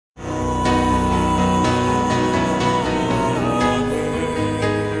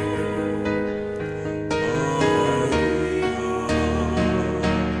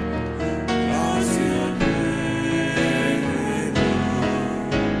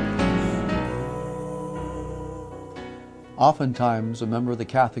Oftentimes, a member of the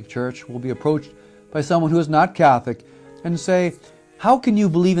Catholic Church will be approached by someone who is not Catholic and say, how can you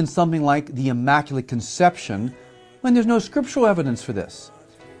believe in something like the Immaculate Conception when there's no scriptural evidence for this?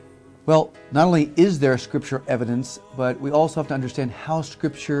 Well, not only is there scriptural evidence, but we also have to understand how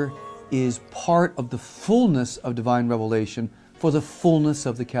Scripture is part of the fullness of divine revelation for the fullness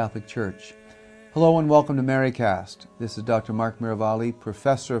of the Catholic Church. Hello and welcome to MaryCast. This is Dr. Mark Miravalle,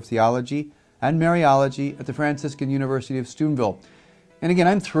 Professor of Theology and Mariology at the Franciscan University of Steubenville. And again,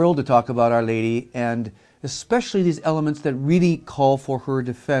 I'm thrilled to talk about Our Lady, and especially these elements that really call for her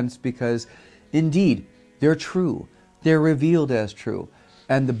defense, because indeed, they're true. They're revealed as true.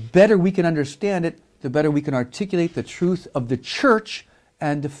 And the better we can understand it, the better we can articulate the truth of the Church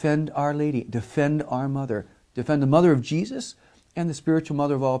and defend Our Lady, defend our Mother, defend the Mother of Jesus and the spiritual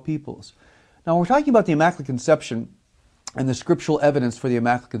Mother of all peoples. Now, when we're talking about the Immaculate Conception and the scriptural evidence for the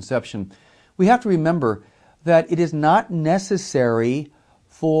Immaculate Conception, we have to remember that it is not necessary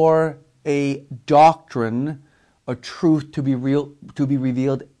for a doctrine, a truth to be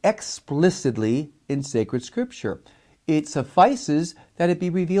revealed explicitly in sacred Scripture. It suffices that it be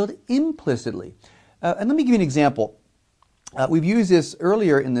revealed implicitly. And let me give you an example. We've used this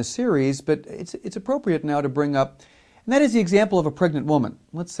earlier in this series, but it's appropriate now to bring up, and that is the example of a pregnant woman.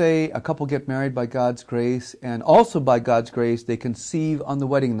 Let's say a couple get married by God's grace, and also by God's grace they conceive on the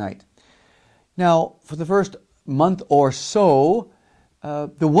wedding night. Now, for the first month or so,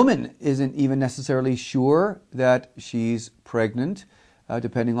 the woman isn't even necessarily sure that she's pregnant,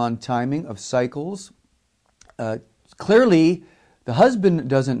 depending on timing of cycles. Clearly, the husband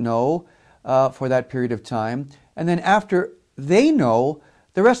doesn't know for that period of time. And then after they know,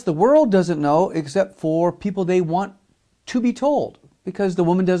 the rest of the world doesn't know except for people they want to be told, because the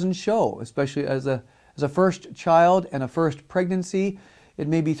woman doesn't show, especially as a first child and a first pregnancy. It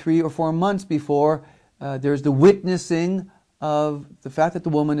may be 3 or 4 months before there's the witnessing of the fact that the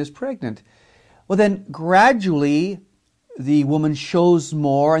woman is pregnant. Well, then gradually the woman shows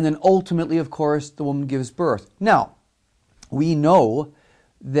more, and then ultimately, of course, the woman gives birth. Now, we know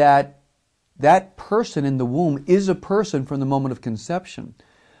that that person in the womb is a person from the moment of conception,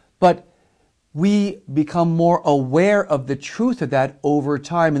 but we become more aware of the truth of that over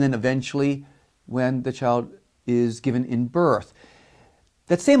time, and then eventually when the child is given in birth.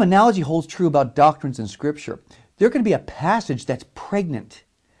 That same analogy holds true about doctrines in Scripture. There can be a passage that's pregnant.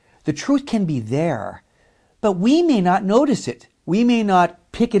 The truth can be there, but we may not notice it. We may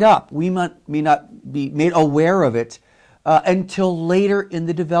not pick it up. We may not be made aware of it until later in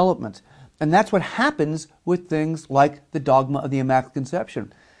the development. And that's what happens with things like the dogma of the Immaculate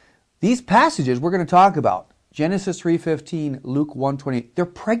Conception. These passages we're going to talk about, Genesis 3:15, Luke 1:20, they're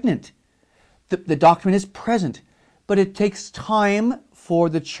pregnant. The doctrine is present, but it takes time for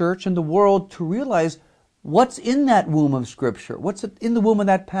the Church and the world to realize what's in that womb of Scripture, what's in the womb of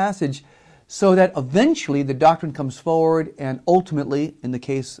that passage, so that eventually the doctrine comes forward, and ultimately, in the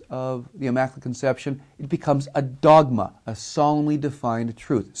case of the Immaculate Conception, it becomes a dogma, a solemnly defined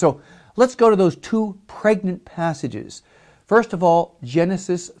truth. So let's go to those two pregnant passages. First of all,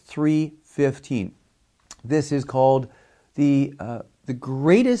 Genesis 3:15. This is called the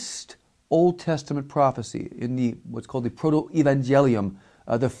greatest Old Testament prophecy in what's called the Proto-Evangelium,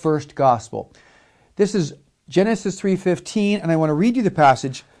 the first gospel. This is Genesis 3:15, and I want to read you the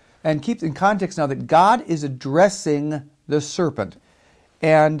passage and keep in context now that God is addressing the serpent.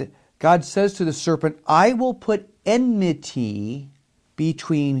 And God says to the serpent, I will put enmity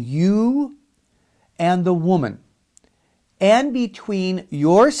between you and the woman, and between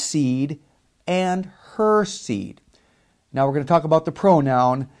your seed and her seed. Now we're going to talk about the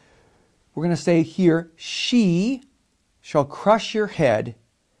pronoun. We're going to say here, she shall crush your head,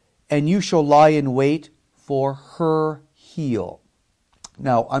 and you shall lie in wait for her heel.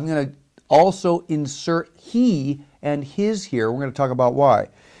 Now, I'm going to also insert he and his here. We're going to talk about why.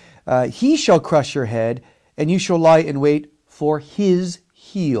 He shall crush your head, and you shall lie in wait for his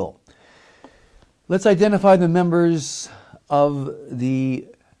heel. Let's identify the members of the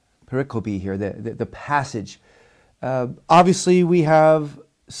pericope here, the passage. Obviously, we have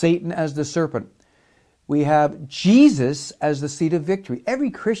Satan as the serpent. We have Jesus as the seed of victory.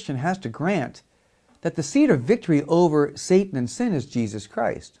 Every Christian has to grant that the seed of victory over Satan and sin is Jesus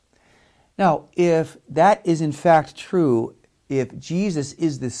Christ. Now, if that is in fact true, if Jesus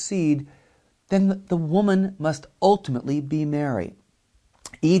is the seed, then the woman must ultimately be Mary.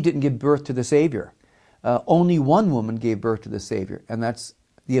 Eve didn't give birth to the Savior. Only one woman gave birth to the Savior, and that's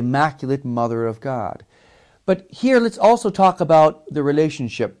the Immaculate Mother of God. But here, let's also talk about the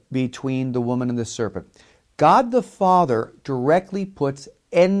relationship between the woman and the serpent. God the Father directly puts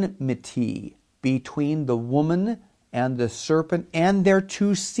enmity between the woman and the serpent and their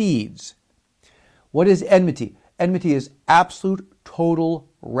two seeds. What is enmity? Enmity is absolute, total,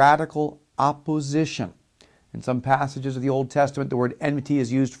 radical opposition. In some passages of the Old Testament, the word enmity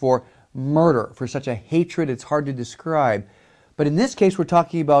is used for murder, for such a hatred it's hard to describe. But in this case, we're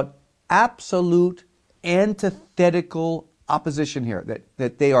talking about absolute, antithetical opposition here,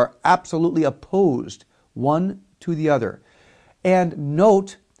 that they are absolutely opposed one to the other. And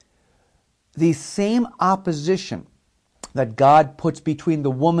note, the same opposition that God puts between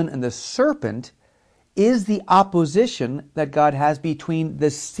the woman and the serpent is the opposition that God has between the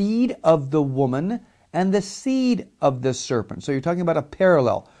seed of the woman and the seed of the serpent. So you're talking about a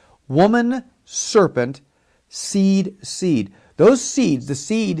parallel. Woman, serpent, seed, seed. Those seeds, the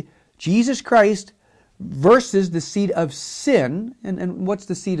seed, Jesus Christ, versus the seed of sin. And what's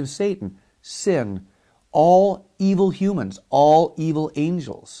the seed of Satan? Sin. All evil humans, all evil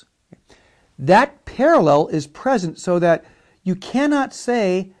angels. That parallel is present so that you cannot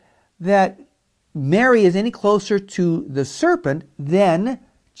say that Mary is any closer to the serpent than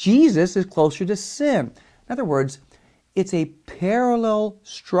Jesus is closer to sin. In other words, it's a parallel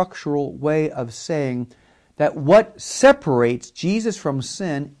structural way of saying that what separates Jesus from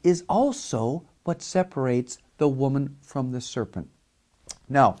sin is also what separates the woman from the serpent.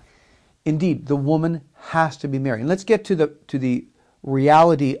 Now, indeed, the woman has to be Mary. And let's get to the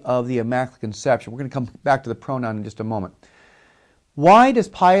reality of the Immaculate Conception. We're going to come back to the pronoun in just a moment. Why does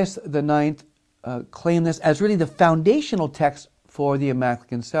Pius IX claim this as really the foundational text for the Immaculate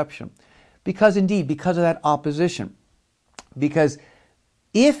Conception? Because indeed, because of that opposition. Because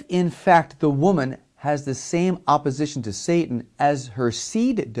if in fact the woman has the same opposition to Satan as her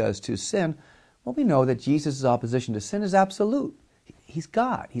seed does to sin, well, we know that Jesus' opposition to sin is absolute. He's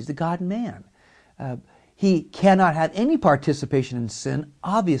God. He's the God-man. He cannot have any participation in sin,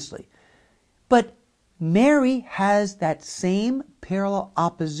 obviously. But Mary has that same parallel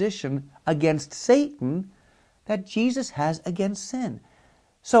opposition against Satan that Jesus has against sin.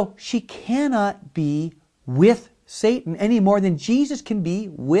 So she cannot be with Satan any more than Jesus can be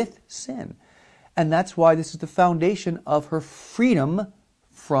with sin. And that's why this is the foundation of her freedom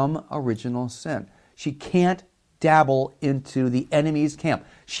from original sin. She can't dabble into the enemy's camp.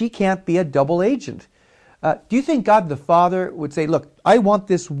 She can't be a double agent. Do you think God the Father would say, look, I want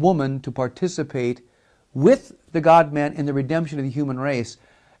this woman to participate with the God-man in the redemption of the human race,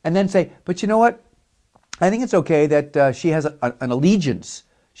 and then say, but you know what? I think it's okay that she has an allegiance.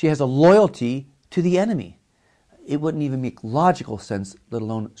 She has a loyalty to the enemy. It wouldn't even make logical sense, let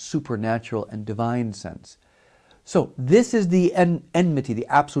alone supernatural and divine sense. So this is the enmity, the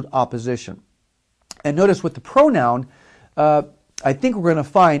absolute opposition. And notice with the pronoun, I think we're going to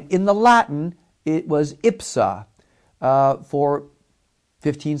find in the Latin, it was ipsa for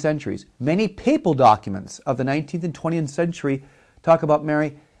 15 centuries. Many papal documents of the 19th and 20th century talk about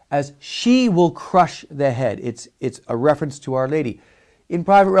Mary as she will crush the head. It's a reference to Our Lady. In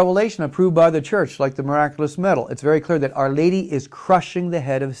private revelation approved by the Church, like the miraculous medal, it's very clear that Our Lady is crushing the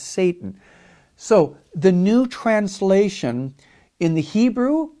head of Satan. So the new translation in the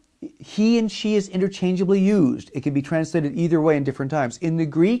Hebrew, he and she is interchangeably used. It can be translated either way in different times. In the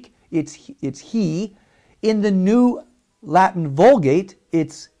Greek, it's he. In the New Latin Vulgate,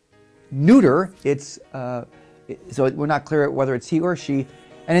 it's neuter. So we're not clear whether it's he or she.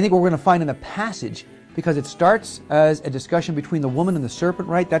 And I think what we're going to find in the passage, because it starts as a discussion between the woman and the serpent,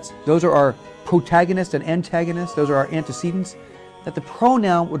 right? Those are our protagonists and antagonists. Those are our antecedents. That the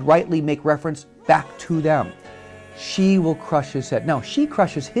pronoun would rightly make reference back to them. She will crush his head. Now, she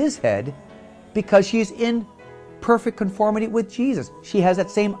crushes his head because she is in perfect conformity with Jesus. She has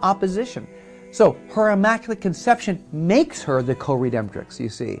that same opposition. So her Immaculate Conception makes her the co-redemptrix, you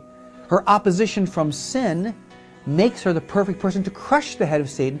see. Her opposition from sin makes her the perfect person to crush the head of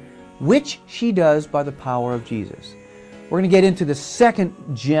Satan, which she does by the power of Jesus. We're going to get into the second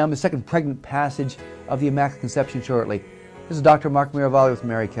gem, the second pregnant passage of the Immaculate Conception shortly. This is Dr. Mark Miravalle with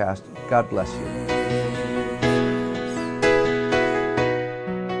MaryCast. God bless you.